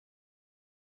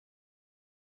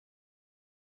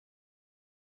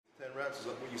10 reps is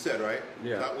what you said, right?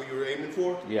 Yeah. Is that what you were aiming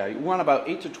for? Yeah, you want about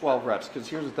 8 to 12 reps, because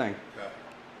here's the thing. Okay.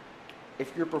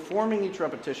 If you're performing each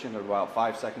repetition at about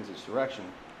 5 seconds each direction,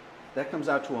 that comes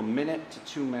out to 1 minute to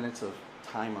 2 minutes of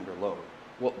time under load.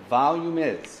 What volume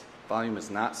is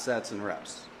not sets and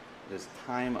reps. It is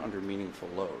time under meaningful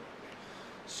load.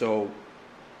 So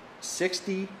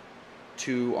 60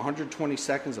 to 120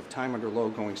 seconds of time under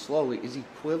load going slowly is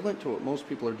equivalent to what most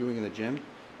people are doing in the gym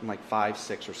in like 5,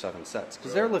 6, or 7 sets,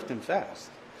 because they're lifting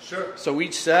fast. Sure. So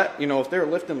each set, if they're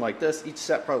lifting like this, each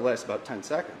set probably lasts about 10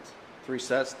 seconds. 3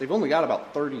 sets, they've only got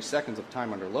about 30 seconds of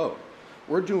time under load.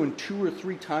 We're doing 2 or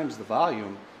 3 times the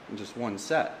volume in just 1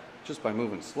 set, just by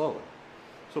moving slowly.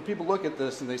 So people look at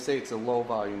this and they say it's a low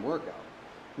volume workout.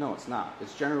 No, it's not.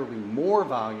 It's generally more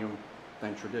volume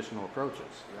than traditional approaches.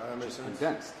 Yeah, that makes sense.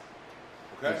 Condensed.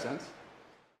 Okay. Makes sense?